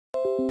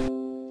When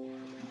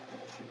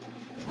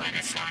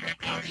it's time to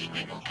party,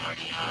 we will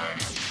party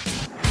hard.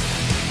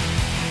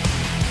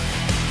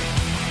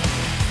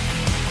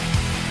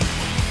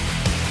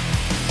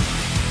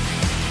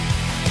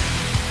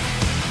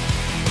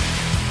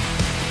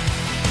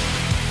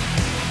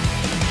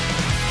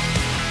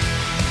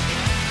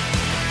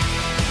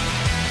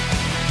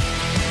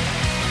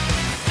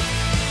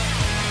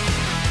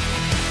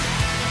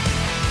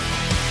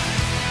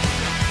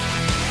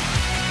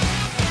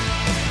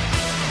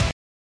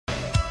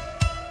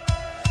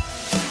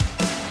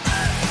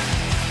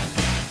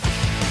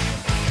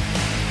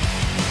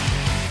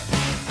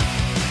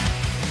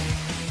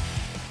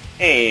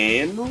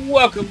 And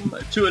welcome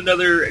to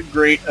another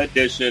great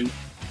edition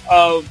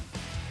of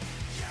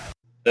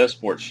The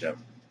Sports Show.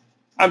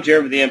 I'm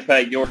Jeremy the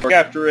Impact York.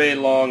 After a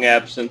long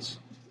absence,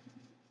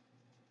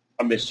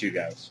 I missed you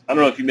guys. I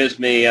don't know if you missed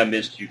me. I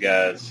missed you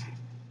guys.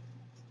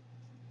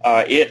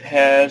 It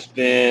has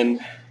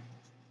been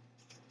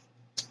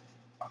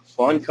a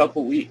fun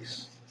couple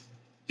weeks.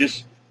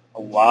 Just a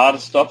lot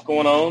of stuff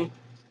going on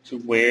to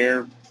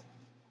where I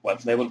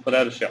wasn't able to put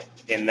out a show.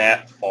 And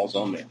that falls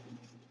on me.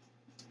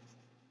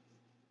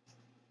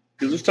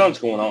 Because there's tons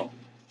going on.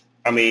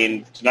 I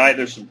mean, tonight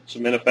there's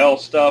some NFL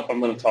stuff. I'm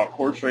going to talk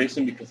horse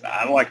racing because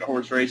I like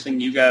horse racing.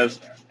 You guys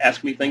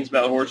ask me things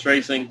about horse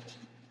racing.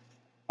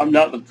 I'm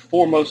not the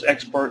foremost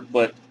expert,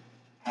 but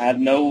I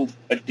know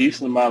a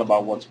decent amount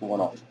about what's going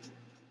on.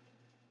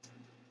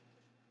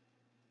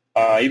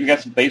 Even got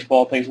some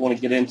baseball things I want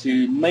to get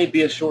into. May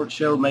be a short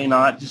show, may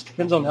not. Just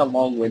depends on how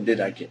long-winded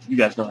I get. You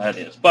guys know how it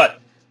is.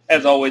 But,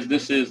 as always,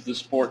 this is the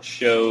sports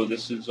show.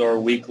 This is our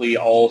weekly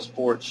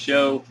all-sports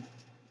show,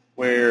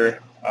 where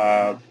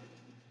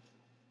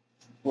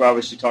we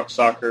obviously talk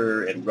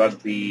soccer and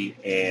rugby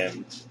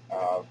and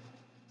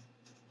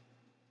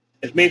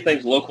as many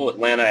things local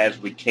Atlanta as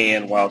we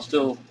can while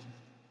still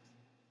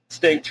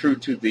staying true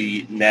to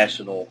the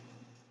national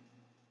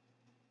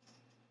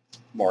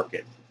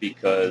market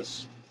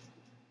because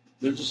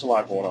there's just a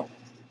lot going on.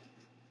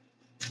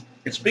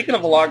 And speaking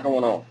of a lot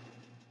going on,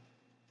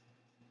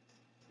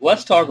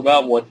 let's talk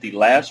about what the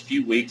last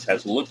few weeks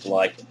has looked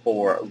like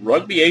for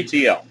Rugby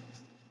ATL.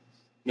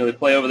 You know, they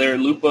play over there at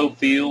Lupo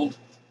Field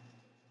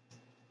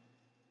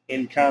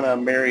in kind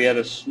of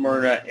Marietta,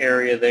 Smyrna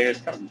area there.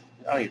 It's kind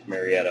of, I think it's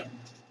Marietta.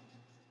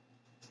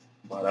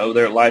 But over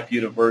there at Life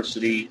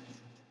University,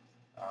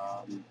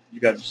 you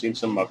guys have seen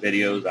some of my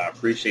videos. I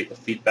appreciate the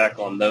feedback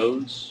on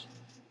those.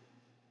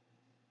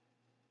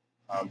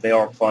 They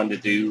are fun to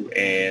do,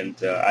 and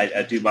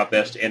I do my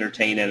best to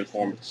entertain and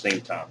inform at the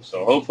same time.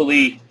 So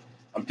hopefully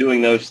I'm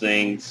doing those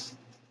things.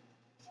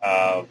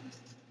 But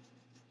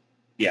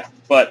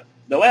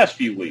the last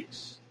few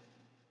weeks.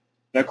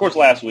 Now, of course,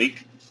 last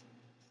week,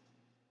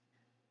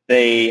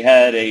 they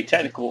had a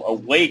technical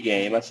away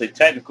game. I say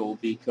technical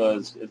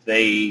because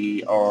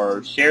they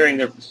are sharing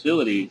their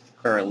facility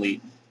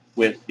currently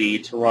with the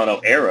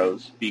Toronto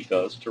Arrows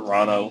because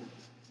Toronto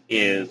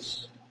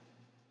is,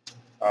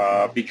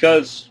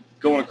 because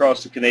going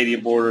across the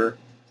Canadian border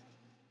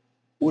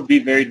would be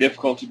very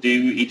difficult to do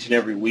each and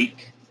every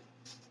week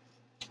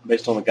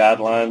based on the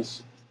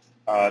guidelines.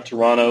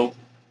 Toronto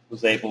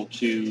was able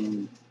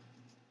to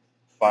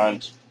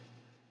find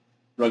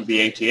Rugby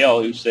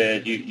ATL, who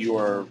said you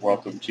are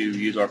welcome to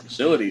use our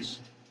facilities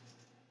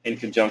in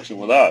conjunction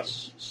with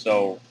us.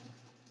 So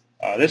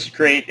this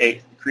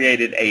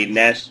created a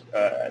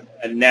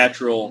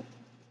natural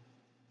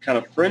kind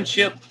of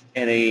friendship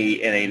and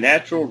a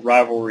natural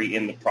rivalry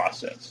in the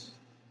process.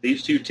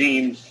 These two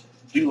teams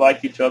do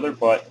like each other,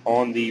 but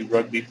on the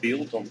rugby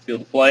fields, on the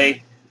field of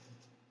play,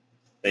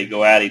 they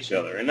go at each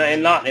other.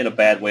 And not in a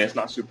bad way. It's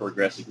not super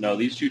aggressive. No,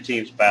 these two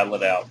teams battle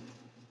it out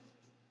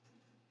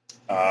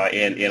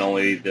in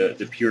only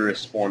the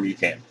purest form you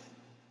can.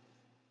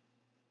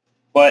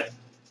 But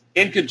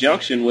in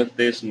conjunction with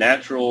this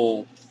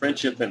natural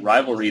friendship and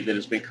rivalry that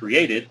has been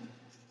created,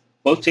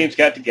 both teams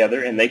got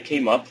together and they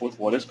came up with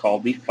what is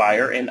called the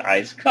Fire and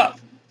Ice Cup.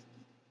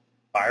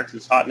 Fire because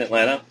it's hot in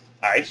Atlanta.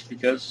 Ice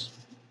because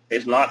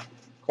it's not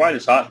quite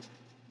as hot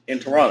in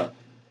Toronto.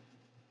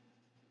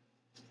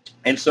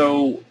 And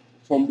so,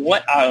 from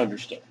what I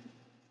understand,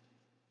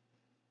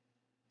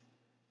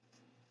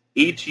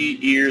 each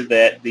year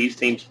that these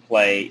teams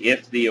play,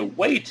 if the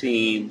away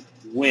team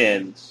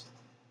wins,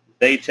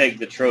 they take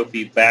the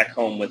trophy back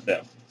home with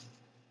them.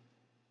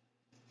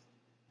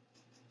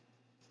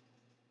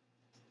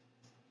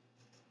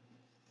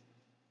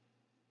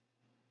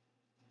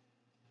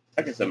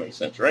 I guess that makes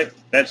sense, right?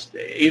 That's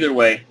either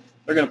way.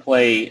 They're going to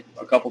play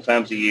a couple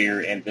times a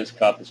year, and this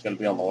cup is going to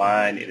be on the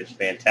line. It is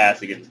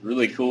fantastic. It is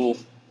really cool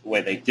the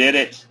way they did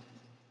it.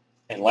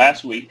 And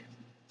last week,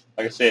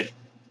 like I said,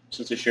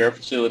 since they share a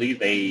facility,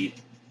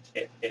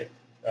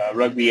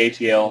 Rugby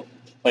ATL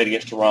played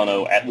against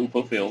Toronto at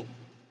Lupo Field.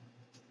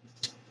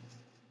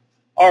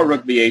 Our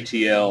Rugby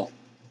ATL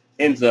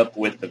ends up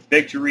with the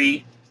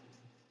victory.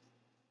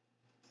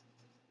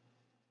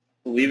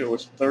 I believe it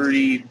was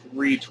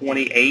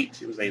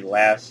 33-28. It was a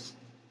last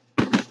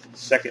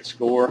second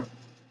score.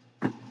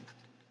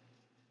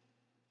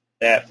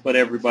 that put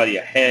everybody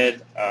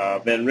ahead.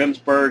 Van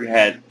Rimsburg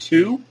had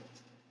 2.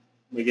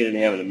 Let me get into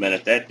him in a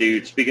minute. That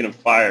dude, speaking of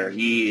fire,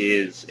 he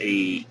is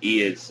a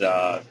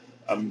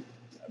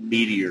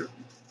meteor.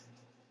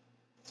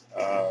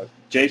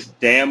 Jason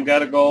Dam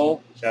got a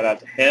goal. Shout out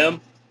to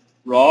him.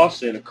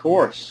 Ross, and of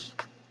course,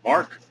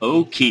 Mark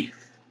O'Keefe,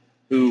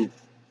 who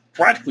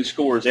practically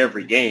scores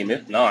every game,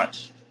 if not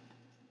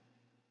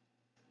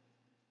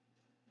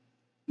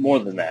more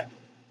than that.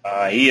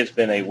 He has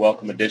been a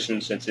welcome addition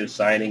since his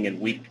signing in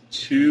week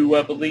 2,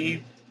 I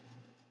believe.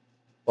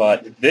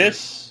 But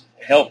this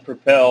helped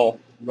propel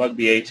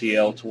Rugby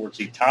ATL towards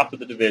the top of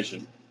the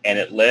division, and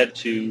it led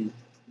to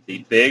the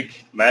big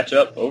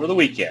matchup over the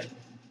weekend,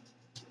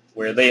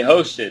 where they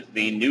hosted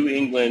the New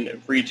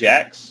England Free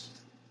Jacks.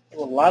 There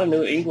were a lot of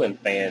New England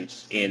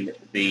fans in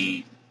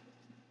the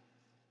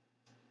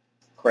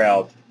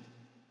crowd.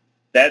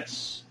 That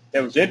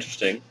was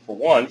interesting, for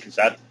one, because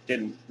I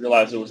didn't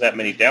realize there was that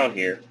many down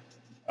here.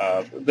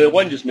 But it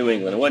wasn't just New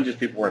England. It wasn't just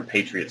people wearing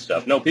Patriot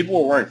stuff. No,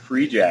 people were wearing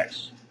Free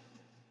Jacks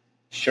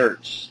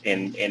shirts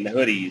and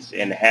hoodies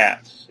and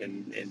hats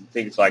and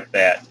things like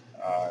that.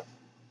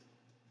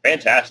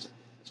 Fantastic.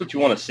 That's what you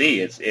want to see.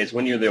 It's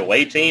when you're the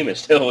away team,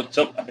 it's still a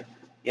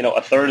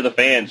third of the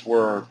fans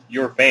were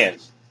your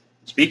fans.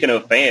 Speaking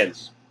of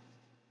fans,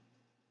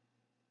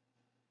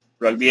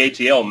 Rugby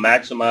ATL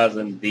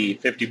maximizing the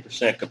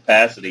 50%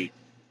 capacity.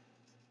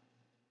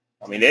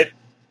 I mean, it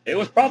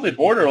was probably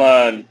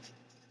borderline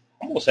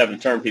almost having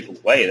to turn people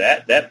away.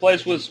 That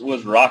place was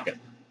rocking.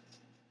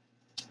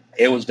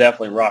 It was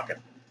definitely rocking.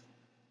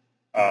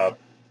 Of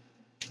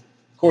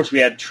course, we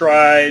had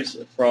tries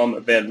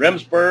from Van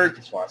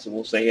Rimsburg, so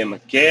we'll say him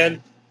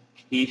again.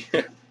 He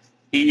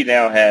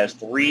now has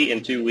 3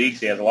 in 2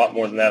 weeks. He has a lot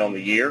more than that on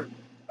the year.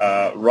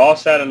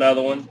 Ross had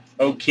another one.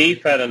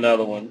 O'Keefe had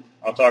another one.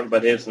 I'll talk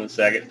about his in a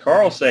second.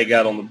 Carlsay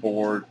got on the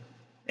board,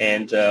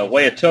 and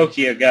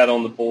Wayatokia got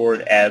on the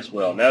board as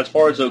well. Now, as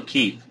far as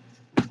O'Keefe,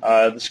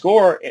 the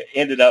score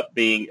ended up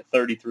being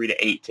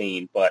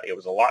 33-18, but it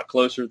was a lot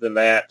closer than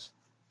that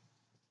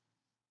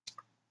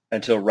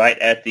until right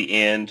at the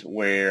end,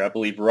 where I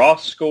believe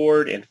Ross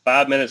scored, and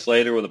 5 minutes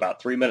later, with about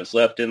 3 minutes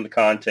left in the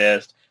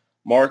contest,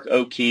 Mark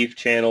O'Keefe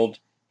channeled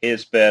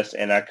his best,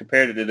 and I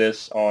compared it to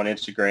this on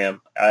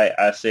Instagram.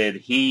 I said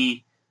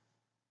he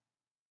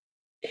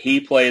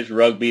plays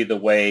rugby the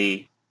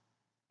way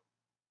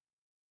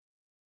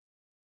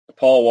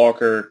Paul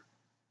Walker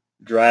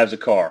drives a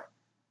car.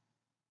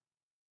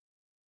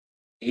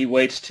 He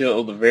waits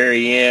till the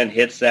very end,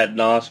 hits that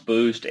NOS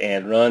boost,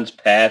 and runs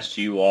past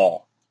you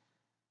all.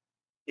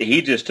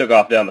 He just took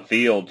off down the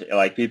field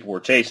like people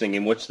were chasing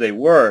him, which they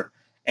were,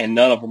 and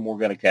none of them were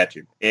going to catch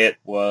him. It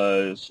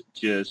was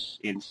just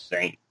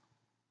insane.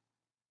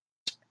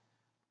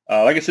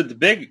 Like I said, the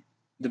big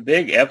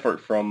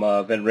effort from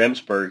Van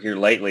Rimsburg here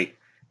lately,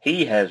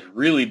 he has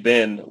really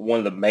been one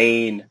of the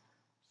main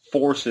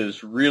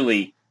forces,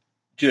 really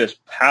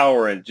just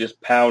powering,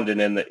 just pounding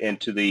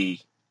into the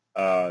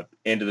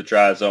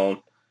try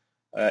zone.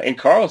 And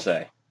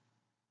Carlsay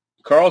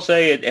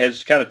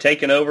has kind of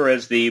taken over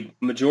as the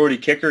majority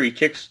kicker. He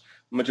kicks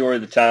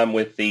majority of the time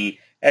with the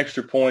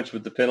extra points,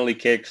 with the penalty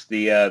kicks,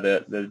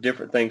 the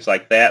different things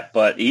like that.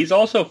 But he's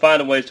also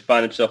finding ways to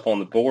find himself on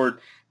the board.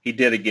 He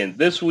did again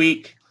this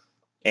week,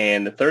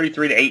 and the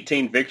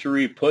 33-18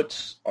 victory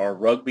puts our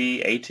Rugby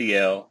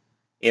ATL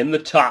in the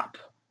top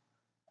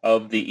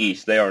of the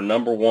East. They are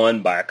number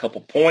 1 by a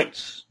couple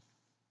points.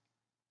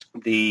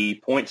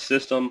 The point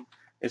system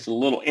is a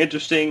little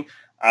interesting.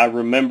 I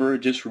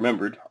just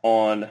remembered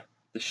on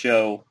the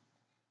show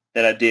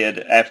that I did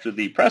after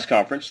the press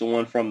conference, the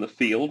one from the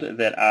field,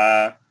 that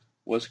I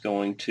was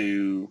going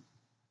to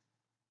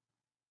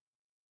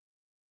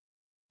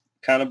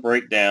kind of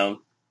break down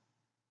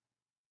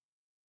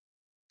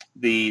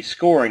the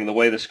scoring, the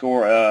way the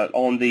score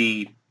in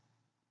the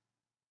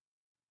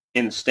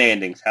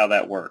standings, how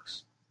that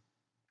works.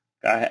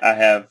 I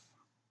have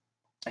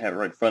it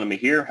right in front of me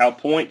here. How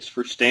points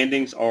for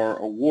standings are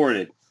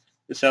awarded.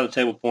 This is how the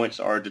table points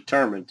are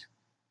determined.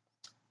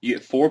 You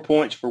get 4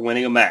 points for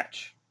winning a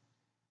match.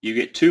 You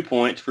get 2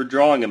 points for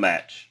drawing a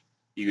match.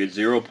 You get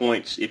 0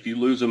 points if you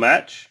lose a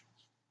match.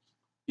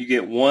 You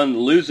get 1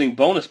 losing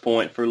bonus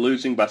point for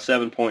losing by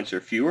 7 points or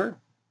fewer.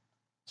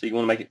 So you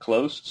want to make it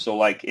close. So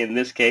like in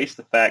this case,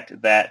 the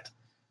fact that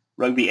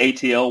Rugby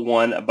ATL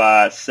won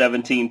by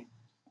 15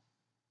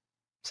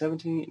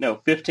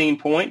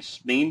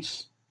 points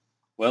means,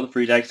 well, the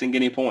Free Jacks didn't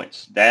get any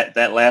points.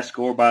 That last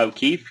score by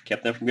O'Keefe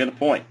kept them from getting a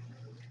point.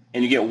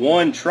 And you get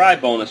 1 try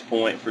bonus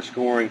point for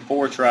scoring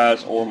 4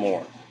 tries or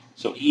more.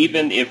 So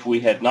even if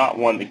we had not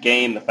won the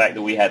game, the fact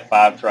that we had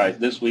 5 tries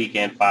this week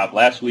and 5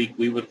 last week,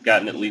 we would have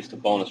gotten at least a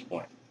bonus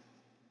point.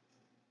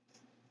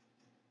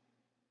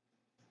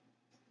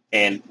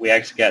 And we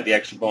actually got the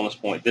extra bonus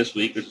point this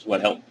week, which is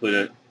what helped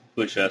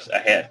push us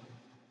ahead.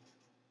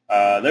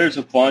 There's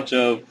a bunch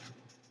of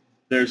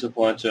different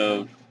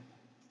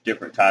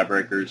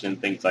tiebreakers and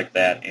things like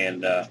that,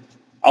 and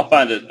I'll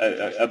find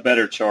a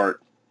better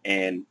chart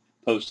and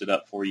post it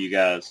up for you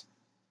guys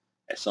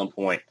at some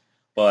point.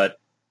 But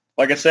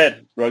like I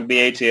said, Rugby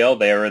ATL,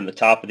 they are in the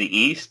top of the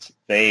East.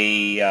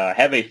 They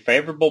have a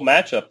favorable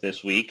matchup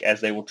this week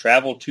as they will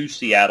travel to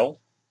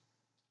Seattle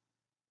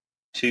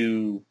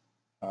to,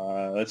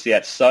 let's see,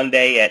 that's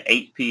Sunday at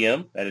 8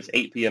 p.m. That is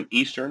 8 p.m.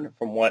 Eastern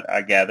from what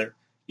I gather.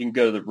 You can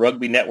go to the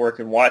Rugby Network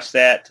and watch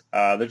that.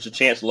 There's a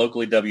chance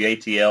locally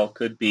WATL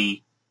could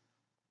be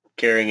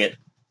carrying it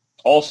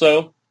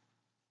also.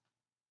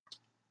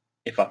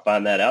 If I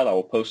find that out, I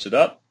will post it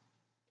up.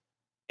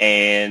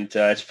 And it's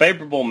a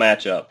favorable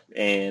matchup.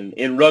 And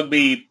in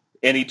rugby,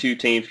 any two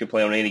teams can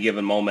play on any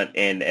given moment,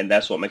 and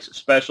that's what makes it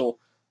special.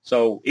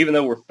 So even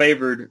though we're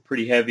favored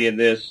pretty heavy in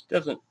this,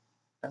 doesn't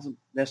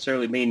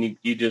necessarily mean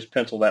you just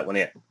pencil that one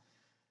in.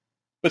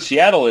 But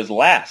Seattle is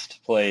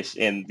last place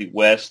in the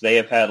West. They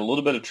have had a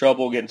little bit of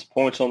trouble getting some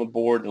points on the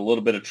board and a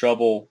little bit of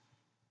trouble,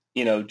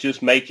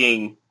 just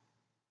making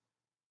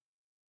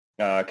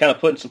kind of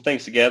putting some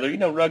things together.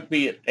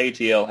 Rugby at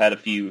ATL had a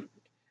few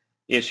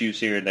issues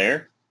here and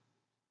there.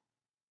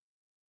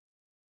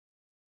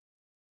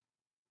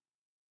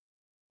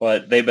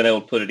 But they've been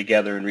able to put it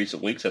together in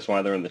recent weeks. That's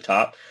why they're in the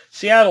top.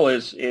 Seattle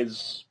is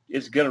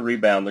going to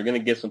rebound. They're going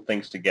to get some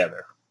things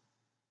together.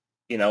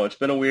 It's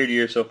been a weird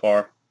year so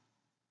far.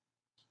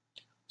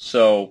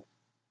 So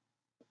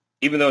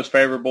even though it's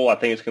favorable, I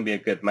think it's going to be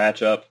a good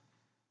matchup.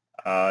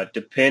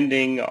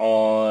 Depending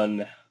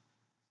on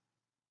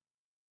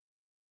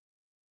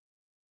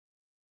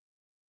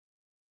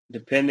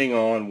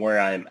where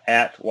I'm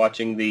at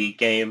watching the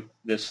game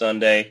this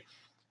Sunday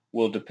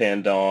will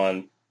depend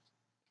on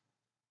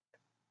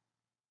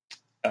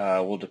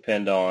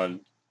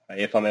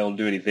if I'm able to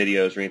do any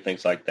videos or anything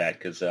like that,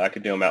 because I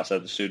could do them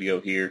outside the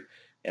studio here,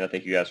 and I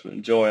think you guys would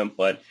enjoy them.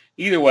 But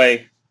either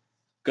way,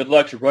 good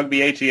luck to Rugby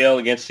ATL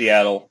against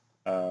Seattle.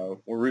 We're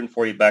rooting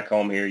for you back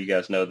home here. You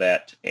guys know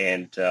that,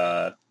 and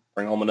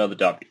bring home another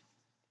W.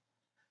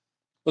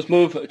 Let's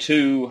move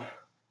to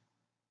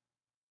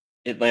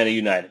Atlanta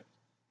United,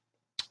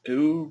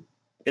 who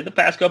in the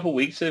past couple of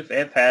weeks have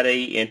had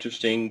a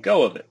interesting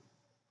go of it.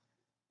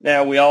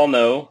 Now, we all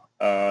know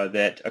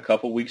that a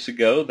couple weeks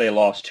ago they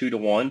lost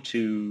 2-1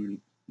 to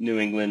New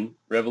England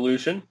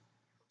Revolution,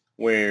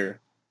 where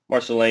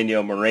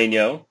Marcelinho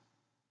Moreno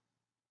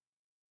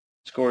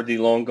scored the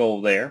long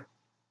goal there.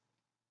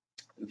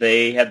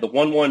 They had the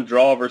 1-1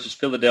 draw versus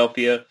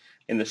Philadelphia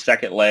in the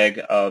second leg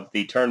of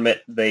the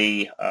tournament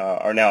they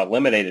are now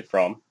eliminated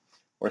from,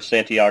 where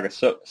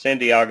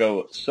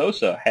Santiago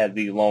Sosa had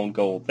the long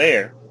goal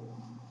there.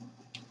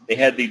 They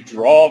had the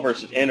draw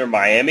versus Inter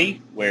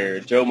Miami, where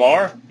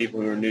Jomar,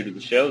 people who are new to the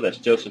show, that's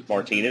Joseph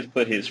Martinez,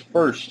 put his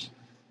first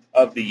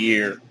of the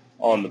year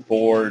on the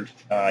board.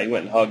 He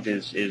went and hugged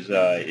his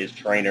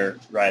trainer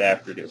right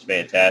after it. It was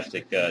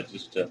fantastic.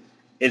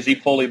 Is he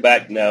fully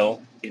back?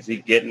 No. Is he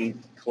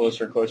getting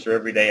closer and closer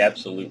every day?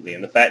 Absolutely.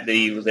 And the fact that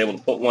he was able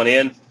to put one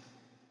in,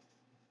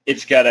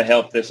 it's got to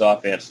help this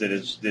offense that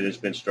has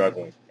been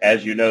struggling.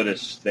 As you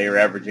notice, they are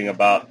averaging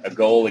about a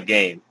goal a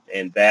game,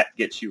 and that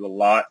gets you a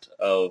lot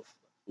of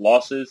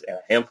losses and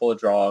a handful of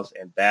draws,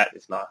 and that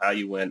is not how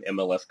you win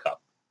MLS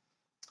Cup.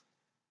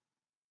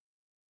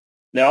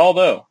 Now,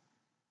 although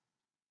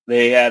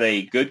they had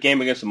a good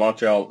game against the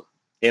Montreal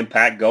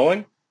Impact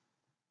going,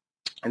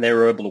 and they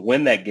were able to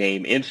win that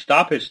game in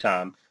stoppage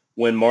time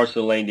when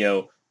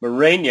Marcelino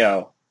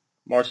Moreno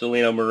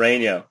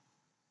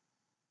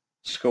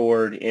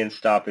scored in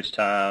stoppage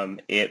time.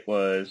 It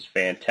was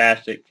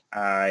fantastic.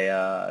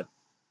 I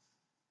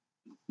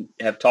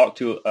have talked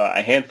to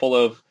a handful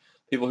of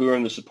people who were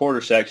in the supporter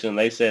section, and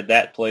they said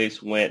that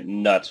place went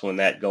nuts when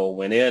that goal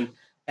went in,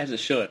 as it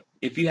should.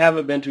 If you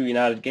haven't been to a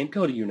United game,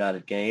 go to a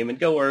United game and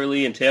go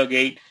early and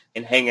tailgate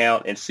and hang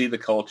out and see the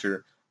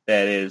culture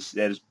that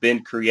has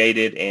been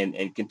created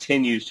and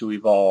continues to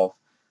evolve.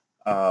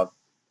 I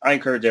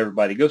encourage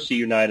everybody, go see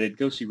United,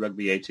 go see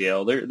Rugby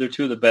ATL. They're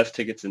two of the best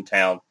tickets in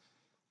town,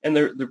 and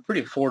they're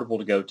pretty affordable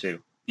to go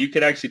to. You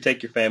could actually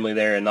take your family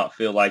there and not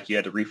feel like you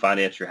had to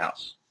refinance your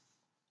house.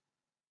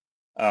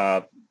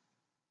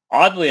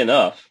 Oddly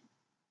enough,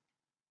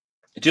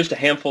 just a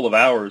handful of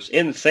hours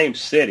in the same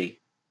city,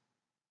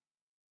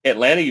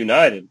 Atlanta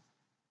United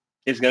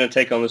is going to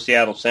take on the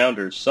Seattle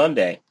Sounders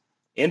Sunday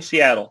in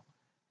Seattle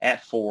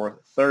at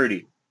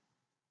 4:30.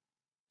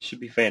 Should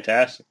be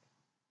fantastic.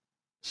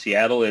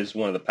 Seattle is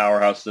one of the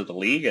powerhouses of the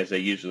league, as they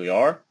usually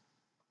are,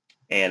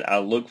 and I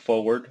look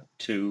forward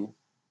to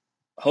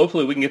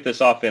hopefully we can get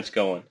this offense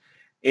going.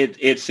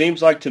 It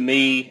seems like to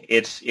me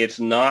it's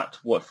not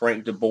what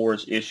Frank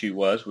DeBoer's issue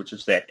was, which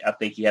is that I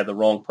think he had the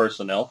wrong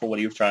personnel for what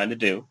he was trying to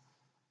do.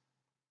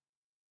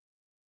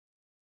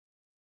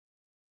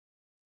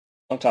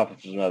 On top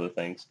of some other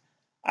things,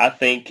 I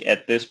think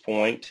at this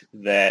point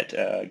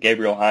that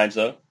Gabriel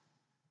Heinze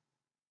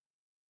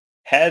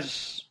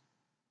has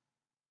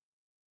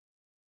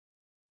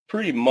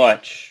pretty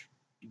much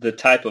the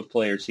type of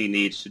players he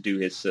needs to do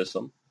his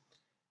system.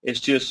 It's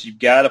just you've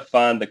got to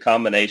find the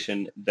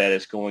combination that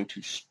is going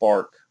to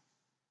spark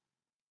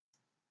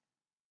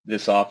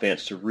this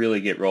offense to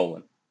really get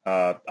rolling.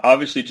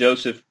 Obviously,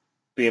 Joseph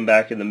being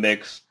back in the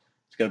mix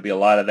is going to be a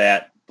lot of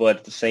that, but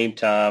at the same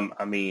time,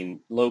 I mean,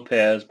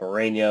 Lopez,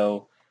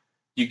 Moreno,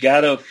 you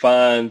got to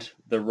find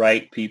the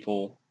right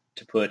people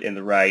to put in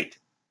the right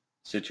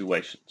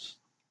situations.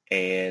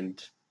 And,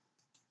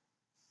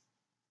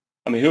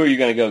 I mean, who are you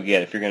going to go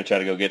get? If you're going to try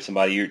to go get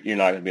somebody, you're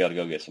not going to be able to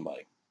go get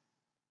somebody.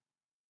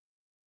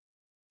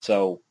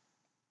 So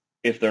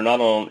if they're not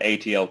on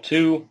ATL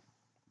 2,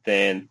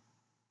 then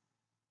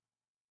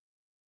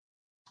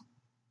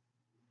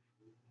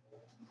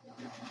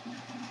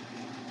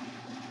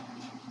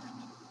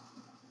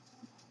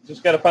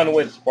just got to find a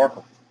way to spark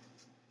them.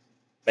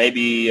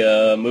 Maybe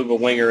move a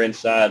winger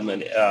inside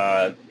and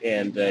a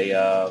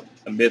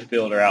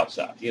midfielder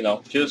outside. You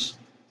know, just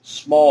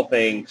small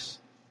things,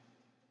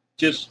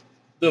 just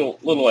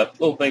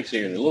little things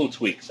here and there, little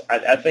tweaks.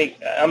 I think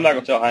I'm not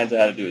going to tell Heinze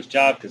how to do his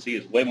job because he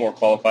is way more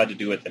qualified to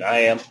do it than I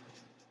am.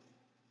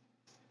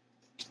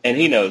 And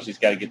he knows he's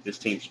got to get this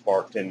team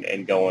sparked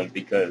and going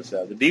because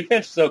the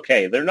defense is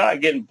okay. They're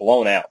not getting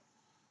blown out.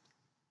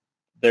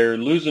 They're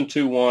losing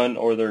 2-1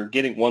 or they're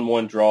getting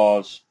 1-1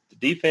 draws. The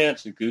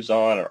defense and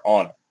Guzan are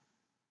on it.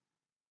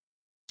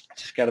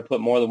 Just got to put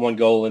more than one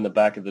goal in the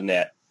back of the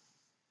net.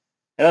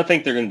 And I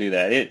think they're going to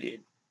do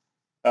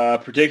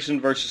that.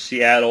 Prediction versus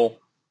Seattle,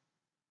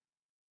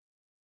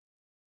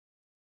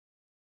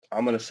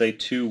 I'm going to say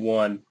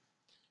 2-1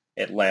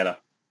 Atlanta.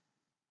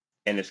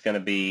 And it's going to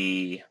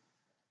be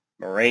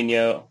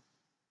Moreno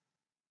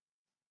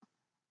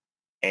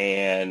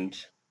and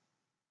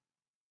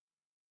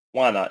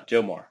why not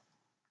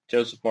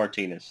Joseph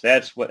Martinez.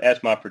 That's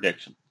my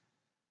prediction.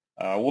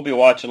 We'll be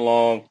watching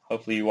along.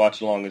 Hopefully you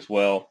watch along as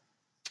well.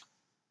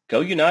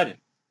 Go United.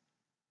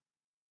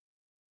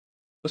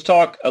 Let's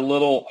talk a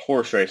little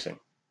horse racing.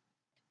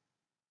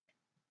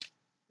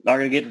 Not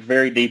going to get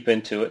very deep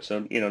into it,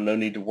 so no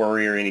need to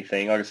worry or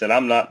anything. Like I said,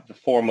 I'm not the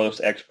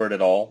foremost expert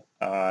at all.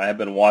 I have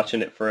been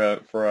watching it for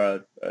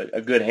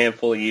a good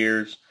handful of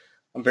years.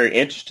 I'm very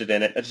interested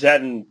in it. I just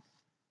hadn't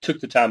took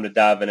the time to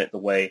dive in it the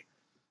way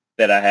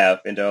that I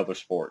have into other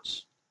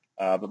sports.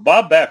 But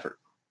Bob Baffert,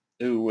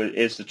 who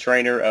is the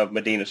trainer of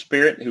Medina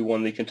Spirit, who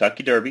won the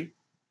Kentucky Derby,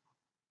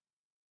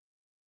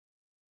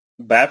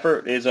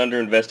 Baffert is under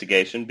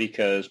investigation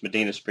because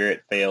Medina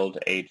Spirit failed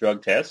a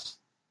drug test.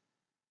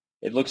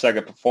 It looks like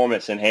a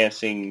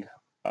performance-enhancing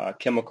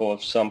chemical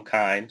of some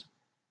kind.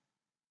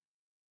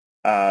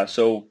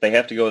 So they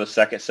have to go with a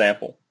second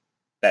sample.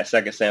 That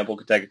second sample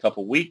could take a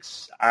couple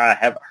weeks. I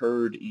haven't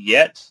heard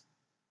yet.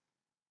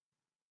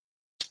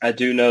 I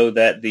do know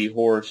that the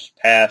horse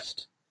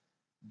passed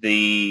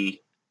the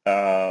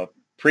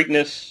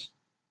Preakness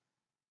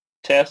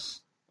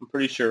test, I'm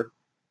pretty sure.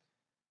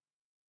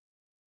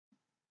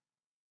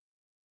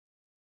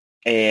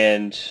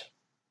 And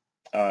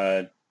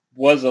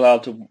was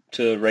allowed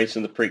to race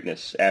in the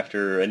Preakness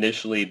after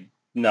initially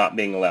not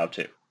being allowed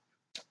to.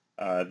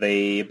 I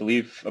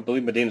believe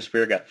Medina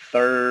Spirit got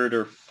third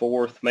or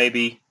fourth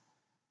maybe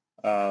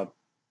because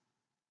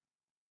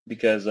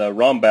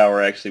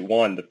Rombauer actually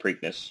won the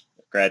Preakness.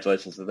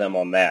 Congratulations to them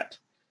on that.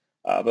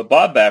 But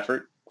Bob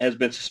Baffert has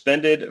been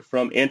suspended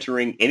from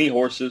entering any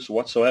horses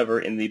whatsoever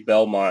in the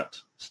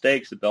Belmont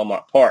Stakes at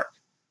Belmont Park.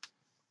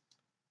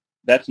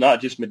 That's not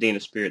just Medina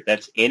Spirit.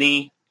 That's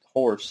any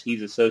horse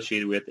he's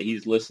associated with that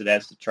he's listed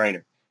as the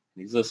trainer.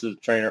 He's listed as a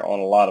trainer on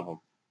a lot of them.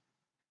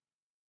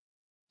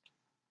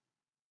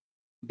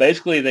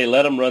 Basically, they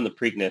let him run the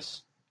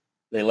Preakness.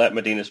 They let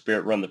Medina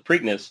Spirit run the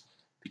Preakness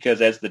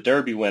because as the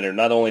Derby winner,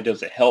 not only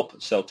does it help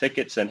sell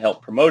tickets and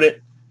help promote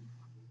it,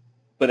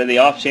 but in the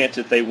off chance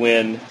that they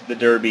win the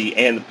Derby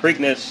and the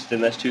Preakness, then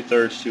that's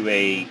 2/3 to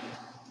a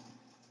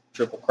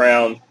Triple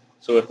Crown.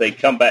 So if they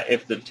come back,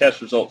 if the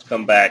test results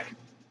come back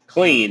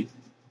clean,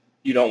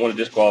 you don't want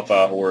to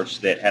disqualify a horse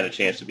that had a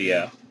chance to be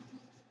a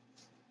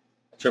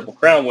Triple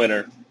Crown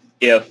winner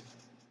if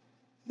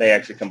they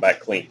actually come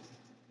back clean.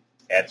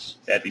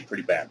 That'd be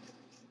pretty bad.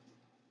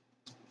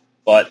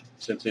 But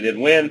since they didn't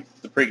win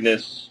the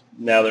Preakness,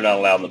 now they're not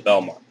allowed in the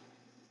Belmont.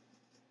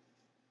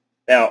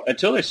 Now,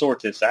 until they sort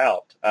this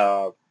out,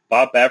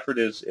 Bob Baffert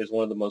is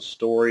one of the most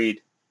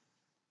storied,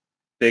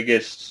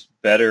 biggest,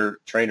 better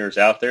trainers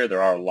out there.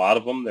 There are a lot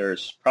of them.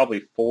 There's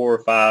probably 4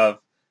 or 5,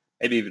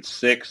 maybe even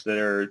 6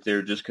 they're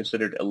just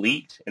considered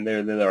elite, and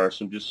then there are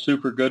some just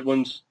super good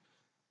ones.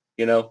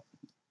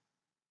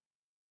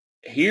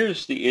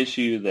 Here's the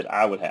issue that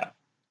I would have.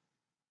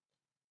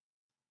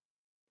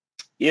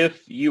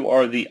 If you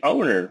are the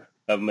owner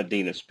of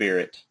Medina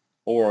Spirit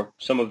or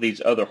some of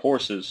these other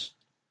horses,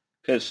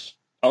 because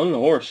owning a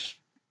horse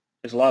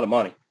is a lot of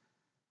money.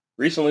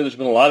 Recently, there's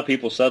been a lot of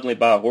people suddenly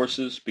buy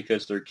horses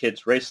because their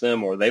kids race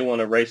them or they want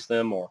to race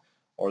them or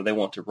they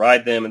want to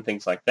ride them and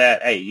things like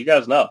that. Hey, you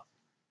guys know,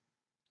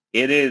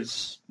 it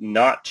is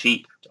not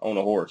cheap to own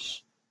a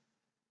horse.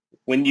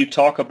 When you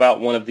talk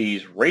about one of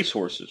these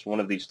racehorses,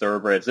 one of these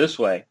thoroughbreds this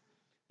way,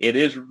 it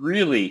is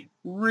really,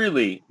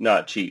 really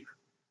not cheap.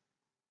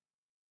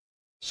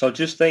 So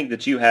just think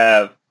that you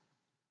have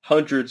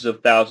hundreds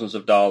of thousands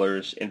of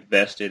dollars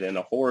invested in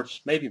a horse,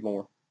 maybe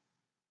more.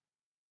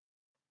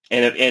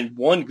 And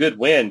one good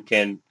win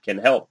can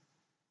help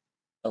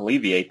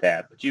alleviate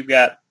that. But you've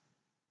got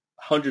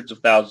hundreds of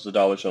thousands of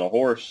dollars on a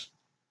horse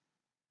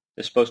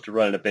is supposed to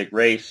run in a big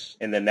race,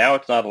 and then now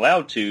it's not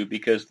allowed to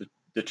because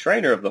the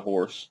trainer of the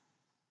horse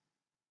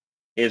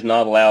is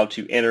not allowed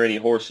to enter any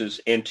horses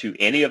into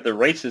any of the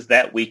races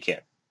that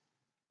weekend,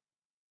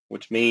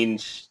 which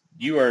means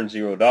you earn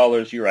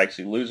 $0. You're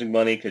actually losing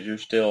money because you're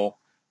still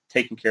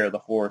taking care of the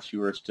horse.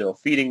 You are still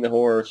feeding the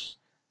horse,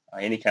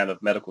 any kind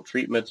of medical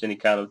treatments, any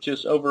kind of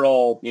just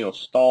overall,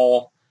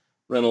 stall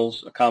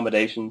rentals,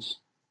 accommodations,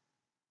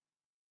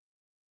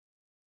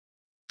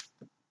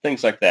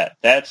 things like that.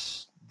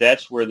 That's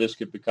where this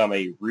could become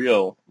a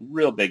real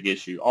big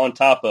issue. On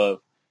top of,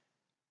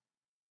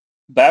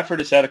 Baffert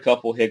has had a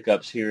couple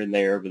hiccups here and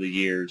there over the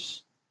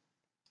years.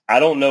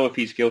 I don't know if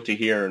he's guilty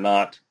here or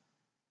not.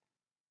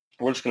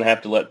 We're just going to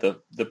have to let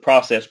the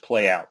process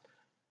play out.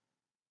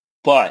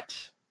 But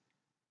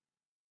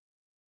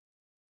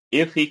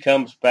if he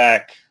comes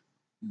back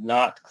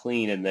not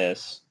clean in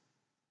this,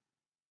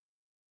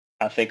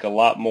 I think a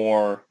lot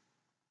more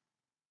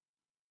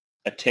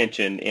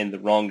attention in the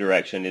wrong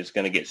direction is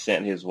going to get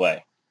sent his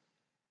way.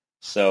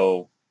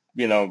 So,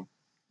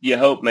 you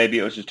hope maybe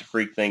it was just a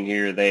freak thing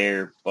here or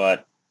there,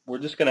 but we're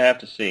just going to have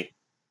to see.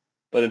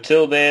 But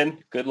until then,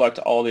 good luck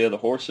to all the other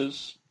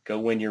horses. Go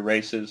win your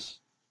races.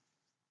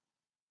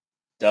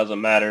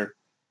 Doesn't matter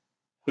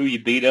who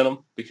you beat in them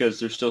because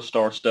they're still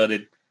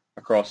star-studded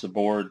across the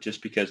board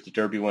just because the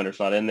Derby winner's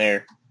not in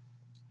there.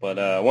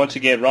 But once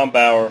again, Ron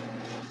Bauer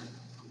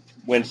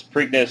wins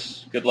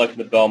Preakness. Good luck in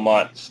the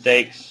Belmont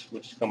Stakes,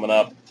 which is coming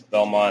up.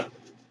 Belmont,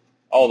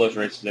 all those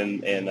races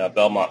in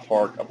Belmont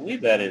Park. I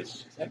believe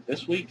is that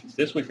this week? It's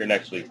this week or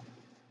next week.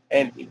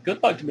 And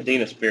good luck to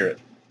Medina Spirit.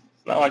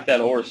 It's not like that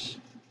horse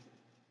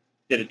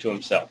did it to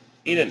himself.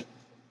 He didn't.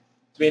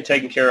 It's being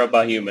taken care of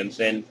by humans,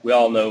 and we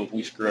all know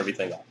we screw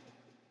everything up.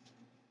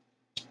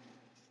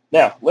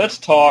 Now, let's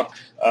talk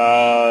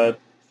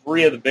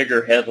three of the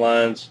bigger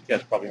headlines. You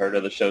guys probably heard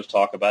other shows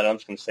talk about it. I'm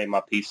just going to say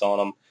my piece on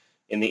them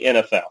in the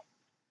NFL.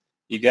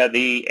 You got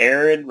the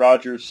Aaron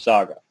Rodgers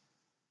saga.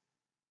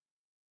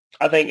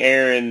 I think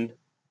Aaron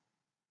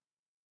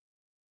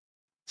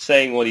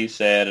saying what he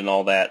said and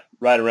all that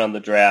right around the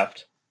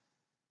draft.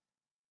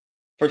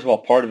 First of all,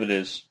 part of it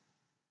is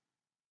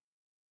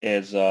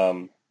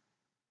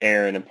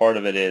Aaron, and part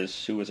of it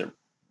is, who was it,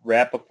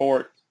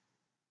 Rappaport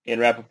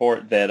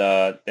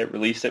that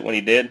released it when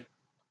he did,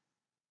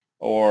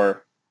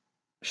 or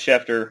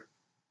Schefter.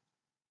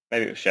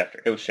 Maybe it was Schefter.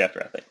 It was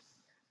Schefter, I think.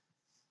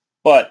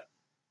 But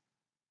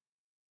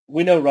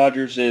we know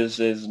Rodgers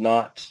is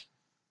not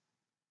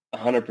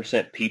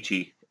 100%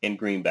 peachy in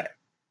Green Bay.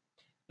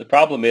 The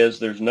problem is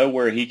there's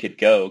nowhere he could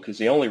go because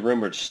the only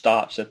rumored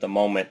stops at the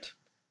moment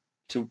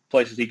to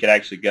places he could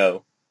actually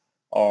go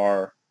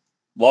are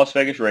Las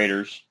Vegas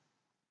Raiders,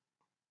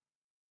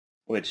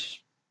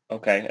 which,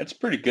 okay, that's a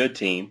pretty good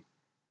team.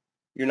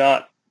 You're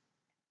not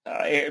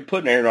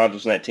putting Aaron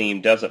Rodgers on that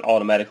team doesn't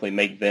automatically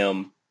make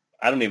them,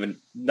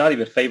 not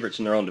even favorites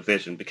in their own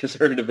division because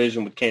they're in a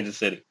division with Kansas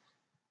City.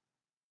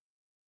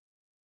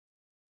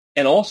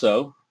 And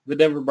also the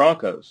Denver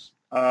Broncos.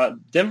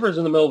 Denver's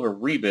in the middle of a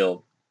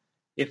rebuild.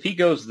 If he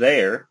goes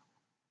there,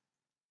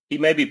 he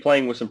may be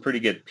playing with some pretty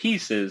good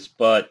pieces,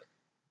 but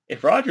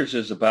if Rodgers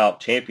is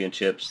about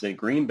championships, then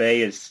Green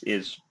Bay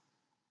is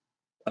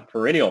a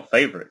perennial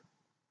favorite.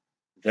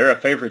 They're a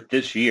favorite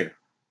this year.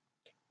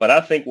 But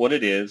I think what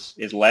it is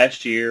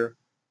last year,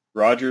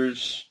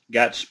 Rodgers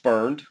got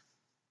spurned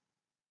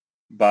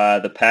by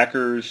the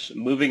Packers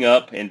moving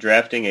up and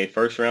drafting a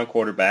first-round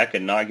quarterback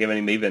and not giving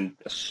him even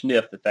a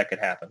sniff that could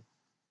happen.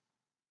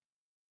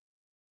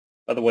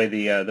 By the way,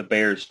 the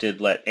Bears did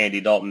let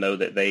Andy Dalton know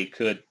that they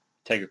could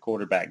take a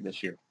quarterback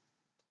this year.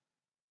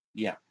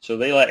 Yeah, so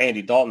they let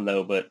Andy Dalton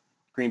know, but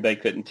Green Bay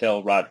couldn't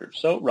tell Rodgers.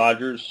 So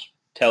Rodgers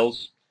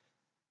tells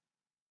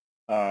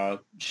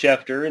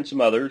Schefter and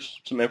some others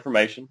some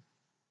information,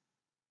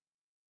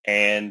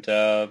 and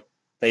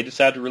they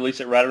decide to release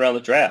it right around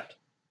the draft.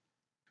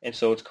 And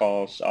so it's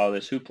caused all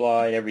this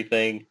hoopla and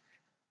everything.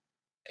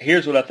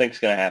 Here's what I think is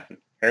going to happen.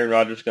 Aaron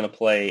Rodgers is going to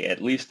play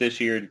at least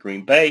this year in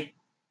Green Bay.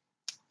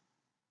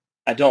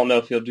 I don't know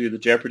if he'll do the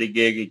Jeopardy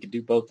gig. He could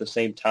do both at the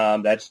same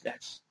time. This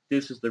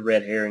is the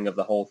red herring of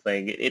the whole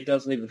thing. It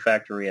doesn't even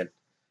factor in.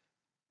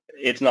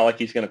 It's not like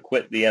he's going to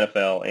quit the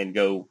NFL and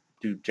go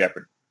do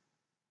Jeopardy.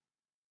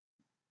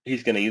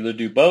 He's going to either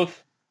do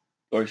both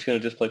or he's going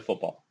to just play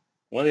football.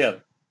 One or the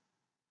other.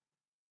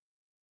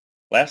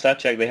 Last I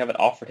checked, they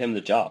haven't offered him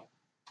the job.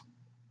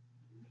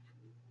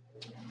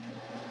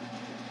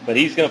 But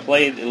he's going to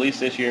play at least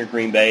this year in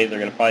Green Bay. They're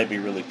going to probably be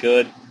really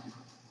good.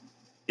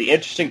 The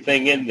interesting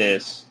thing in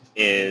this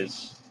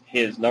is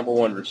his number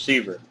one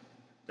receiver,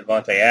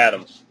 Devontae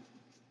Adams,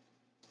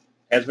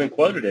 has been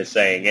quoted as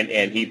saying,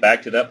 and he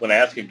backed it up when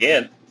asked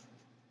again,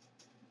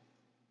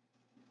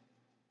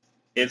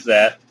 is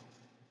that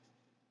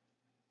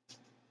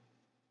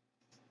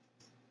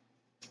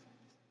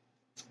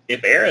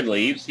if Aaron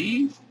leaves,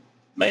 he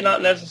may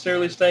not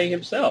necessarily stay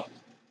himself.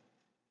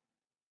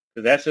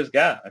 Because that's his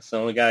guy. That's the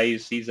only guy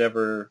he's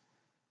ever,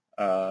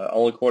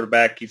 only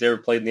quarterback he's ever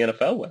played in the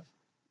NFL with.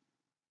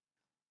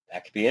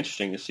 that could be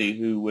interesting to see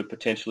who would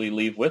potentially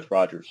leave with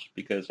Rodgers,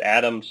 because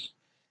Adams,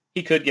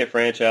 he could get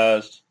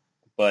franchised,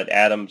 but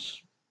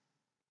Adams,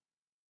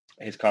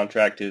 his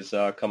contract is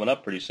coming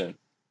up pretty soon.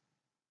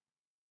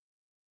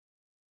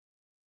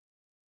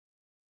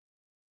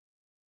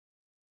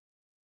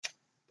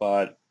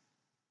 But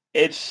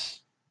it's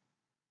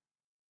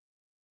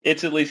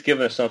at least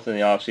given us something in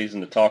the offseason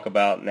to talk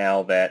about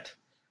now that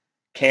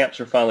camps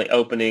are finally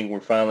opening.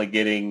 We're finally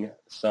getting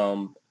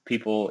some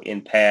people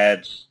in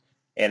pads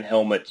and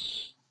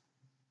helmets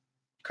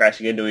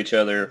crashing into each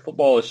other.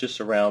 Football is just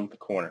around the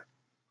corner.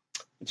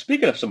 And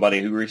speaking of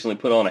somebody who recently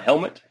put on a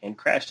helmet and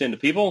crashed into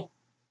people,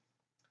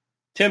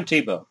 Tim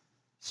Tebow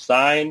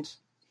signed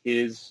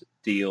his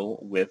deal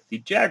with the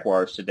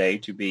Jaguars today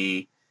to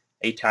be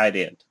a tight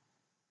end.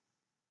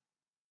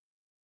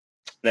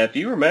 Now, if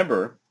you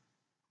remember,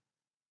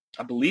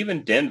 I believe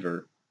in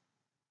Denver,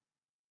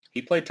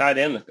 he played tight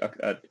end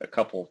a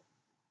couple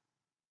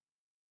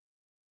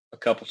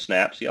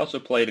snaps. He also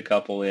played a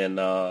couple in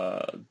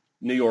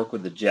New York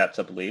with the Jets,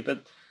 I believe,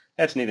 but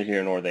that's neither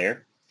here nor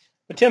there.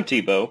 But Tim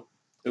Tebow,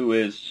 who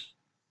is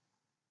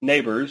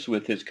neighbors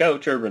with his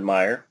coach, Urban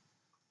Meyer,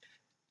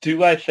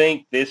 do I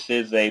think this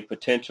is a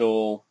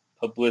potential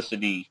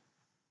publicity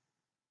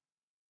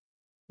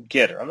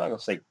getter? I'm not going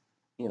to say,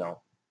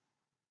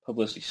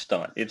 publicity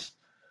stunt. It's,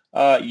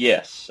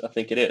 yes, I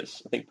think it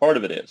is. I think part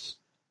of it is.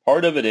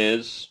 Part of it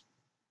is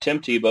Tim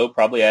Tebow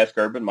probably asked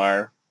Urban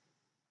Meyer,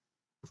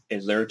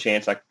 is there a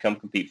chance I could come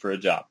compete for a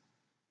job?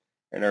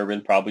 And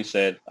Urban probably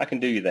said, I can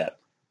do you that.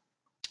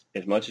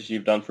 As much as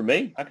you've done for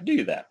me, I can do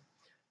you that.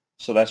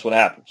 So that's what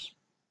happens.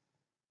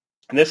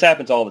 And this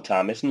happens all the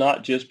time. It's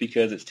not just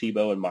because it's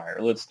Tebow and Meyer.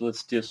 Let's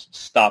just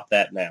stop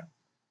that now.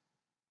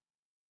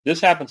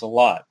 This happens a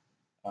lot.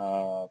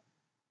 A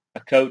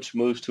coach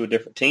moves to a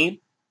different team,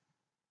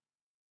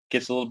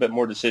 gets a little bit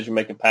more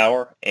decision-making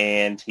power,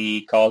 and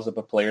he calls up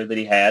a player that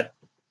he had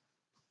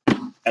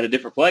at a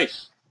different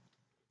place.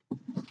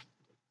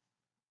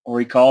 Or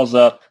he calls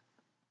up,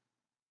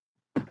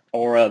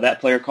 or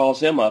that player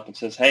calls him up and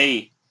says,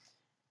 hey,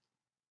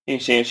 any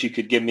chance you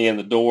could get me in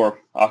the door?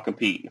 I'll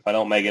compete. If I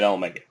don't make it, I don't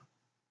make it.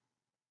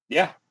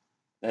 Yeah,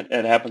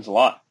 that happens a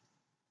lot.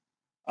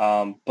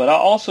 But I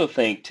also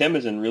think Tim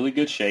is in really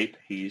good shape.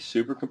 He's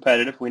super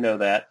competitive. We know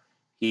that.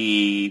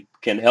 He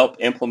can help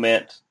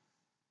implement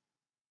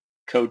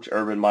Coach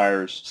Urban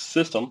Meyer's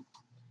system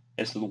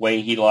as to the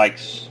way he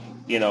likes,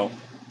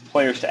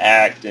 players to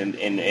act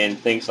and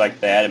things like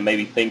that, and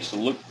maybe things to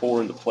look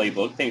for in the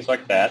playbook, things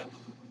like that.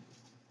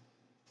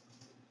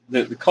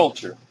 The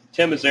culture.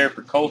 Tim is there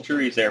for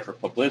culture. He's there for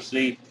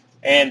publicity.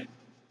 And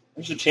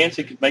there's a chance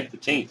he could make the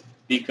team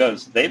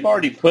because they've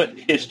already put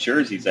his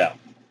jerseys out,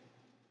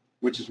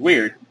 which is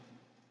weird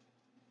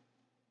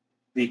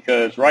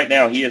because right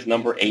now he is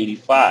number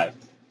 85,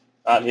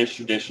 not his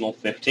traditional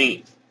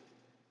 15,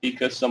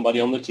 because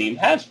somebody on the team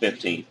has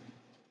 15.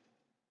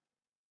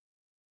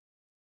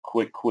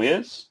 Quick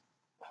quiz.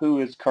 Who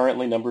is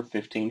currently number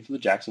 15 for the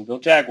Jacksonville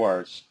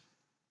Jaguars?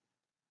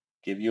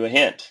 Give you a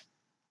hint.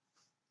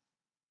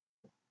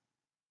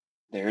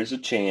 There's a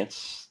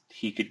chance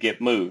he could get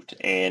moved,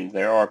 and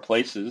there are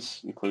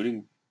places,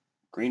 including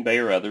Green Bay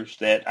or others,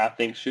 that I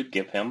think should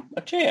give him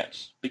a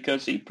chance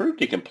because he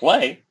proved he can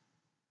play.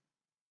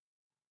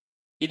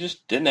 He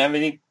just didn't have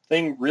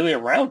anything really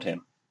around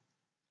him.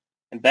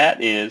 And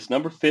that is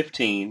number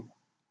 15,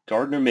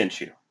 Gardner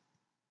Minshew.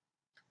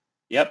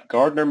 Yep,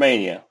 Gardner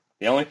Mania.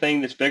 The only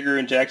thing that's bigger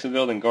in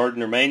Jacksonville than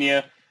Gardner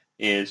Mania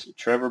is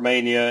Trevor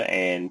Mania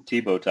and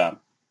Tebow time.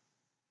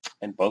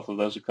 And both of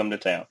those have come to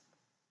town.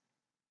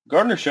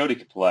 Gardner showed he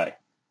could play.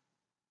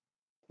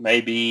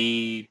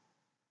 Maybe,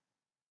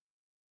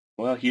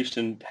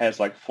 Houston has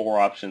like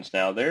 4 options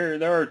now.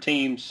 There are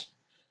teams,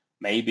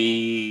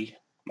 maybe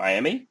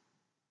Miami,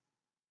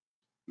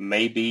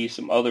 maybe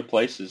some other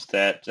places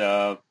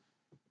that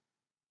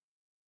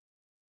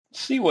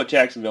see what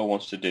Jacksonville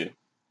wants to do.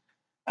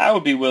 I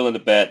would be willing to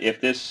bet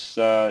if this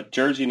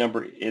jersey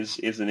number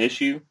is an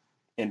issue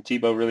and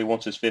Tebow really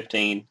wants his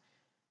 15,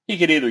 he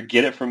could either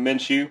get it from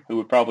Minshew, who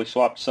would probably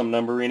swap some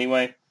number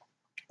anyway,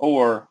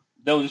 or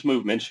they'll just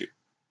move Minshew.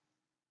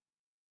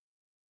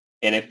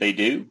 And if they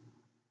do,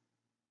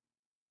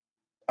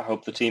 I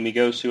hope the team he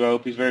goes to, I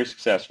hope he's very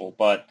successful.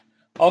 But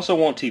I also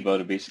want Tebow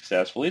to be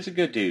successful. He's a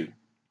good dude.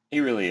 He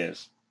really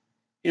is.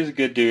 He's a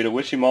good dude. I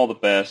wish him all the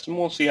best, and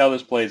we'll see how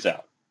this plays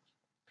out.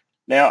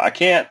 Now, I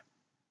can't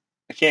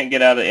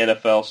get out of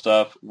NFL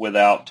stuff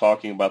without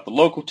talking about the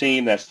local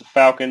team. That's the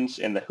Falcons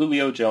and the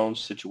Julio Jones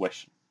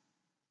situation.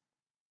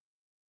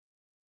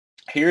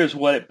 Here's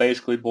what it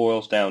basically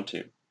boils down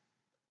to.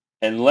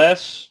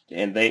 Unless,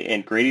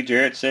 and Grady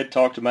Jarrett said,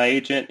 talk to my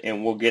agent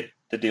and we'll get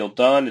the deal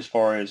done as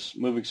far as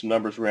moving some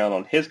numbers around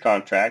on his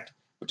contract,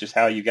 which is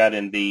how you got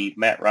in the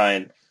Matt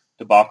Ryan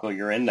debacle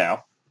you're in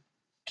now.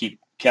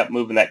 Kept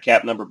moving that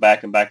cap number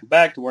back and back and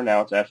back to where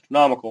now it's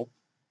astronomical.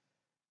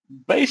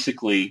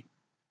 Basically,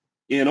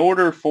 in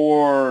order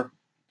for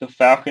the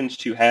Falcons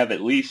to have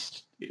at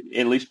least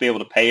be able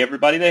to pay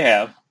everybody they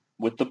have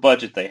with the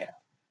budget they have,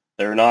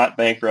 They're not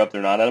bankrupt.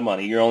 They're not out of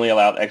money. You're only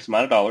allowed X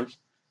amount of dollars.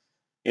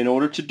 In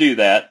order to do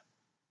that,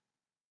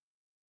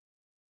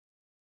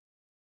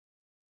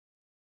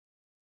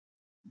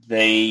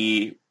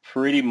 they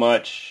pretty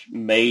much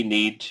may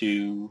need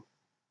to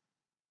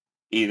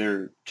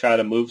either try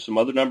to move some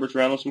other numbers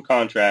around on some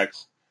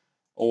contracts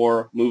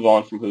or move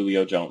on from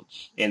Julio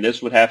Jones. And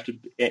this would have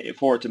to,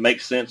 for it to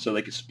make sense so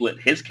they could split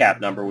his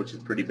cap number, which is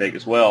pretty big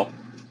as well,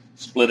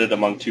 split it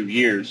among 2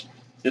 years.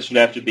 This would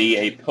have to be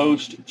a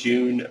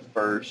post-June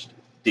 1st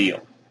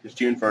deal. Because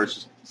June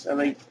 1st is, I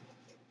think,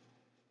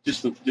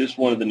 just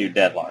one of the new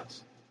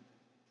deadlines.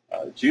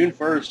 June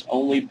 1st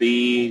only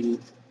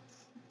being,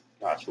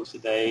 gosh, what's the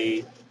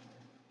day?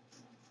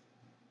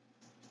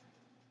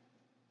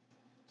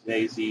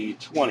 Today's the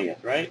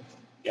 20th, right?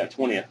 Yeah,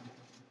 20th.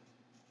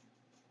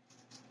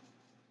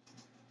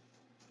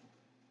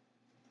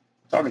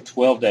 We're talking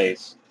 12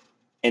 days.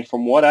 And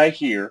from what I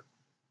hear,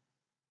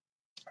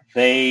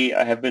 they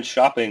have been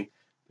shopping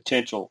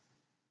potential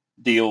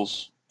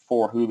deals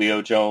for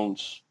Julio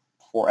Jones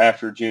for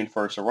after June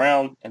 1st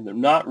around, and they're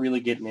not really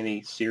getting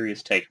any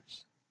serious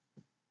takers.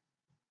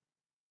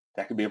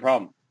 That could be a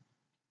problem.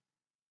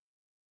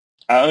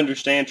 I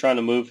understand trying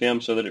to move him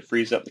so that it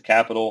frees up the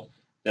capital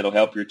that'll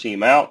help your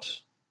team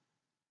out.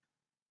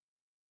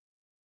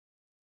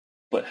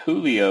 But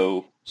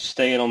Julio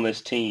staying on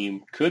this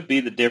team could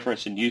be the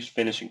difference in you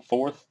finishing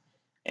fourth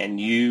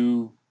and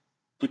you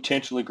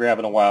potentially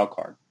grabbing a wild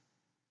card.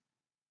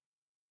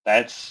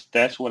 That's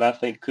what I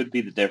think could be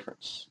the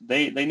difference.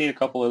 They need a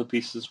couple other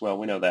pieces as well.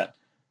 We know that.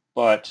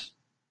 But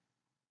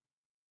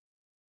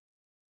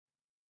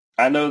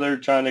I know they're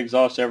trying to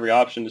exhaust every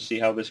option to see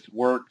how this could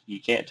work. You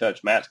can't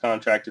touch Matt's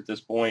contract at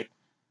this point.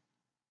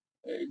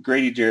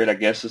 Grady Jarrett, I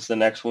guess, is the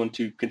next one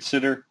to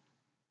consider.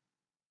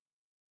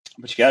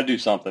 But you got to do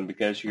something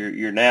because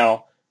you're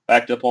now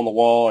backed up on the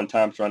wall and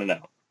time's running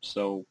out.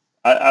 So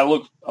I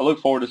look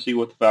forward to see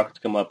what the Falcons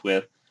come up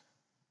with.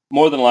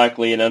 More than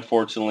likely, and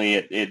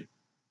unfortunately,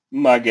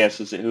 my guess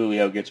is that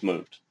Julio gets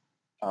moved.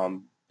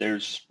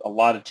 There's a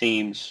lot of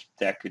teams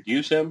that could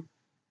use him.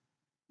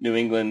 New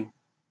England,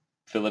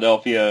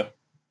 Philadelphia,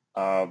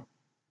 Derrick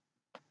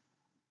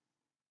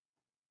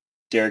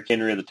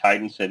Henry of the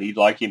Titans said he'd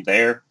like him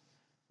there.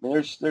 I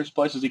mean, there's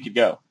places he could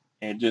go.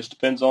 And it just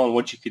depends on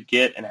what you could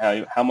get and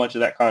how much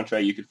of that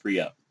contract you could free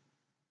up.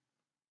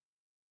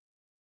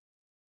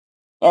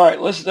 All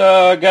right, let's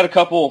got a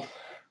couple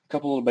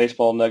little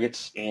baseball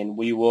nuggets, and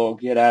we will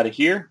get out of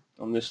here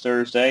on this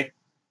Thursday.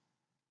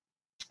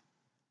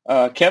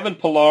 Kevin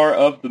Pillar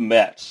of the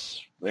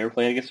Mets. They were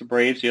playing against the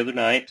Braves the other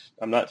night.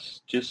 I'm not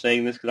just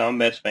saying this because I'm a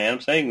Mets fan.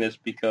 I'm saying this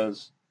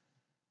because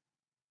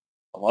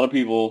a lot of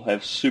people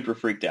have super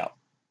freaked out.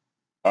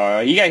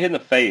 He got hit in the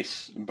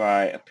face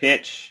by a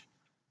pitch,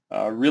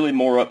 really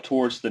more up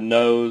towards the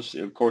nose.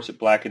 Of course, it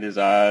blackened his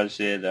eyes.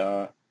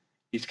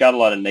 He's got a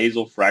lot of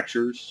nasal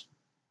fractures,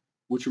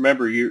 which,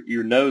 remember,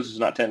 your nose is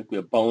not technically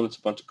a bone. It's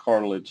a bunch of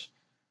cartilage.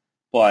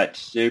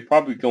 But they'd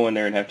probably go in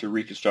there and have to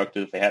reconstruct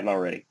it if they hadn't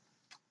already.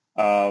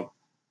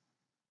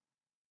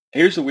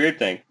 Here's the weird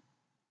thing.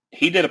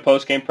 He did a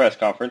post-game press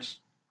conference.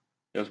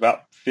 It was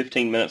about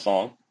 15 minutes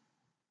long.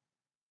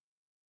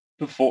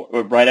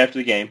 Right after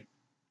the game.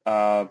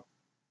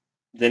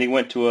 Then he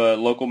went to a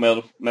local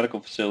medical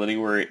facility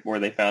where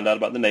they found out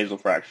about the nasal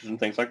fractures and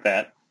things like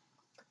that.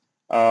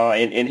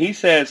 And he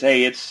says,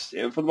 hey, it's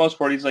for the most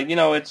part, he's like,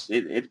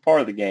 it's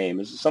part of the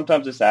game.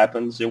 Sometimes this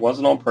happens. It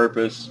wasn't on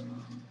purpose.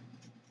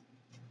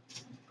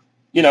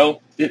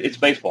 It's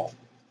baseball.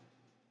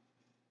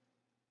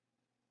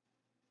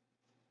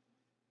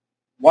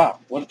 Wow,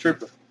 what a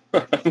trooper!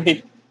 I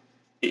mean,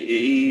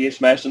 he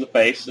smashed in the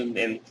face,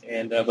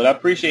 but I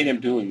appreciate him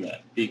doing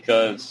that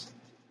because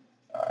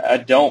I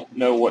don't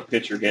know what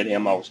pitcher hit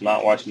him. I was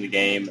not watching the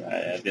game.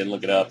 I didn't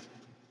look it up.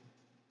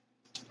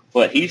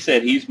 But he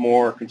said he's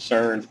more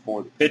concerned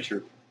for the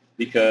pitcher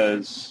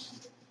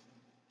because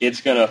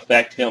it's going to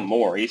affect him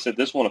more. He said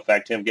this won't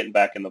affect him getting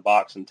back in the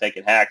box and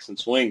taking hacks and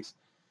swings.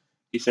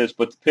 He says,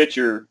 but the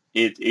pitcher,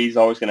 he's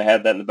always going to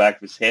have that in the back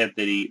of his head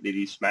that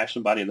he smashed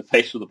somebody in the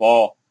face with a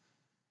ball,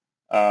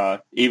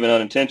 even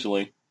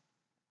unintentionally.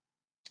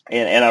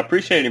 And I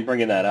appreciate him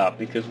bringing that up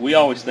because we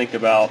always think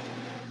about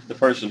the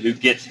person who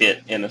gets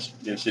hit in a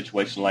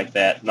situation like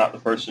that, not the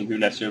person who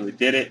necessarily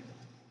did it,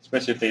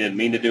 especially if they didn't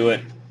mean to do it.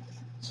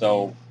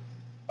 So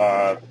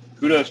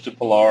kudos to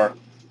Pillar.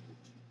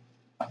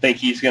 I think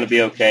he's going to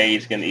be okay.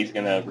 He's going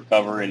to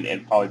recover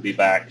and probably be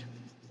back.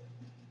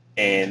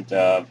 And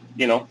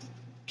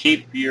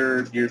keep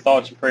your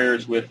thoughts and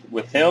prayers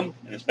with him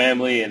and his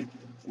family and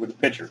with the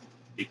pitcher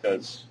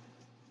because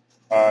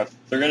they're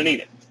going to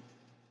need it.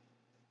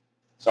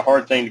 It's a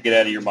hard thing to get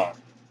out of your mind.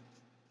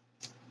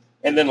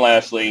 And then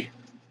lastly,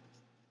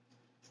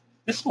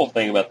 this whole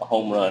thing about the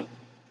home run.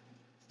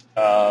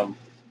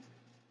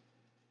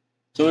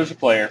 So there's a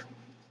player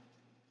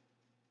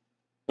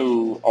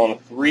who, on a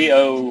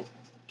 3-0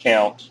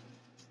 count,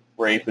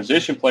 where a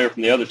position player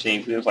from the other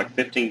team, it was like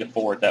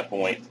 15-4 at that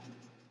point,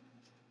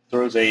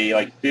 throws a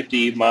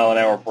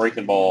 50-mile-an-hour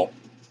breaking ball,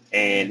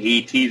 and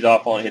he tees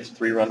off on it, hits a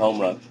 3-run home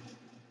run.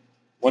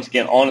 once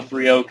again, on a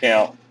 3-0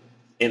 count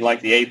in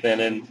like the 8th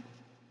inning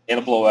in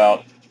a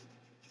blowout.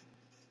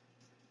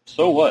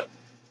 So what?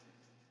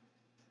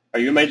 Are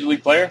you a major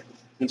league player?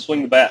 Then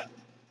swing the bat.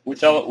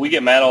 We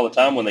get mad all the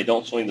time when they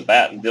don't swing the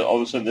bat, and all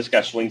of a sudden this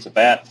guy swings the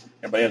bat.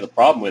 Everybody has a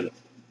problem with it.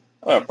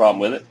 I don't have a problem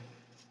with it.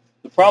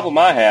 The problem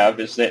I have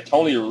is that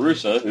Tony La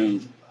Russa, who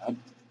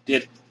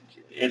did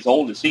as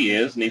old as he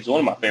is, and he's one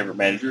of my favorite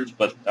managers,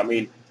 but I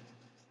mean,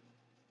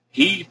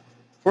 he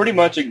pretty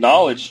much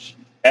acknowledged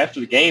after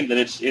the game that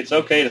it's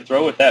okay to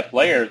throw at that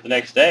player the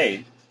next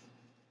day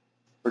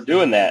for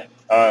doing that.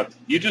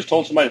 You just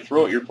told somebody to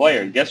throw at your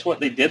player, and guess what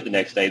they did the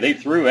next day? They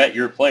threw at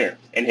your player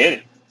and hit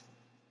it.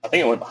 I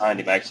think it went behind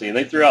him, actually, and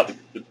they threw out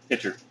the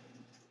pitcher.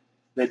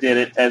 They did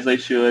it as they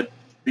should,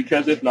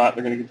 because if not,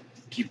 they're going to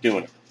keep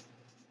doing it.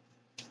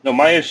 No,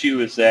 my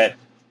issue is that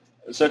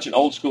such an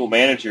old-school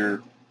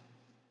manager,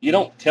 you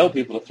don't tell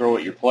people to throw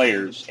at your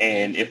players,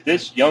 and if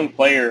this young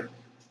player,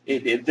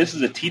 this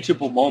is a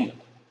teachable moment.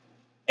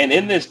 And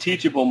in this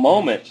teachable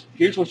moment,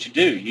 here's what you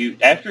do.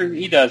 After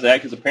he does that,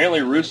 because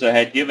apparently Russa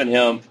had given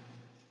him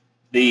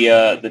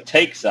the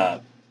take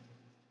sign.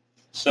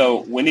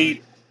 So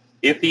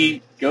if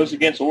he goes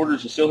against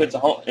orders and still hits a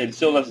home, and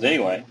still does it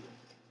anyway,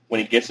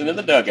 when he gets into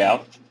the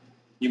dugout,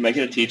 you make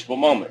it a teachable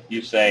moment.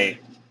 You say,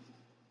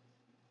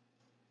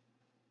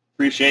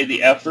 appreciate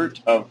the effort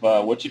of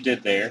what you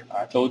did there.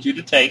 I told you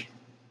to take,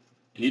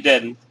 and you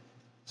didn't.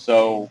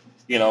 So,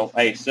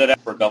 hey, sit out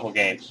for a couple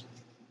games.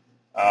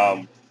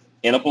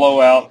 In a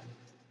blowout,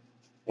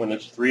 when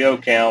there's a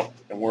 3-0 count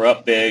and we're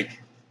up big,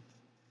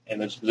 and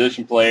there's a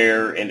position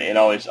player and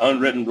all these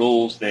unwritten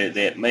rules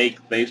that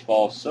make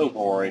baseball so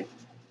boring,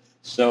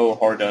 so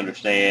hard to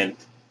understand.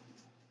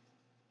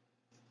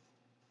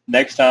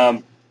 Next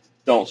time,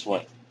 don't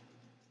swing.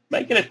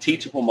 Make it a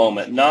teachable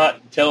moment,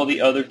 not tell the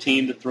other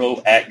team to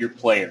throw at your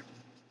player.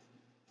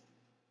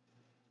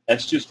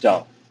 That's just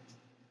dumb.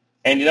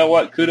 And you know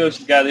what? Kudos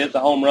to the guy that hit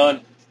the home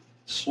run.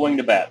 Swing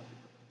the bat.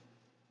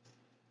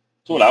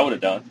 That's what I would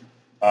have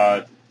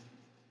done.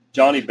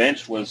 Johnny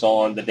Bench was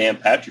on the Dan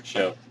Patrick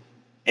Show,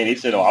 and he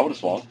said, I would have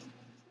swung.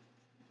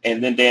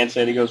 And then Dan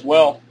said, he goes,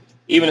 well,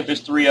 even if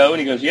it's 3-0, and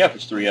he goes, yeah, if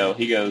it's 3-0.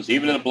 He goes,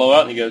 even in a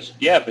blowout, and he goes,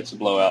 yeah, if it's a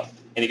blowout.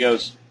 And he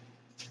goes,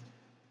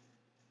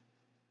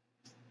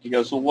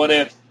 well, what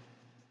if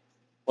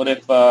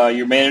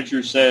your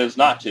manager says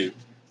not to,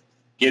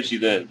 gives you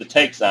the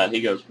take sign?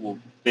 He goes, well,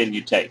 then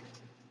you take.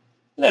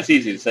 And that's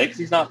easy to say because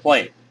he's not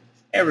playing.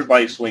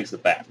 Everybody swings the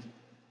bat.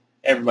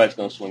 Everybody's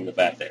going to swing the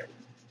bat there.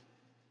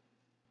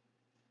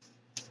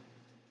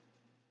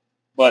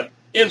 But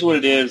it is what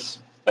it is.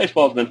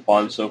 Baseball's been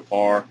fun so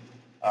far.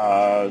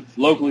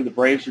 Locally, the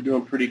Braves are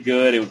doing pretty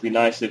good. It would be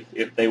nice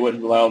if they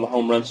wouldn't rely on the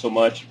home run so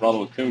much.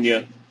 Ronald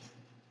Acuna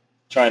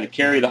trying to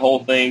carry the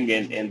whole thing,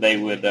 and they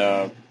would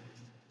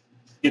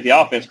get the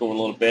offense going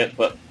a little bit.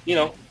 But,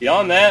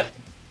 beyond that,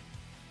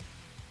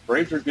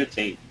 Braves are a good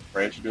team.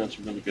 Braves are doing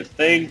some really good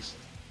things.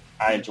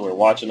 I enjoy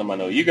watching them. I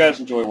know you guys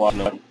enjoy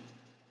watching them.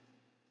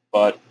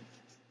 But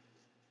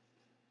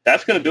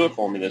that's going to do it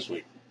for me this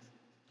week.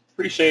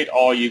 Appreciate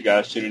all you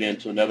guys tuning in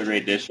to another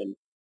great edition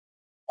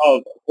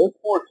of this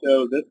sports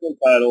show. This one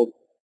titled,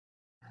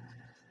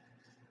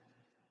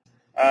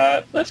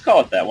 let's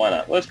call it that. Why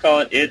not? Let's call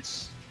it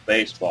It's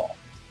Baseball.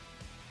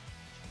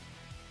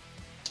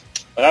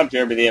 But I'm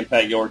Jeremy the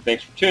Impact York.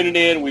 Thanks for tuning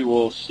in. We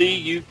will see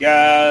you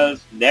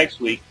guys next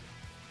week.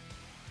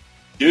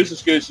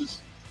 Deuces,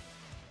 gooses.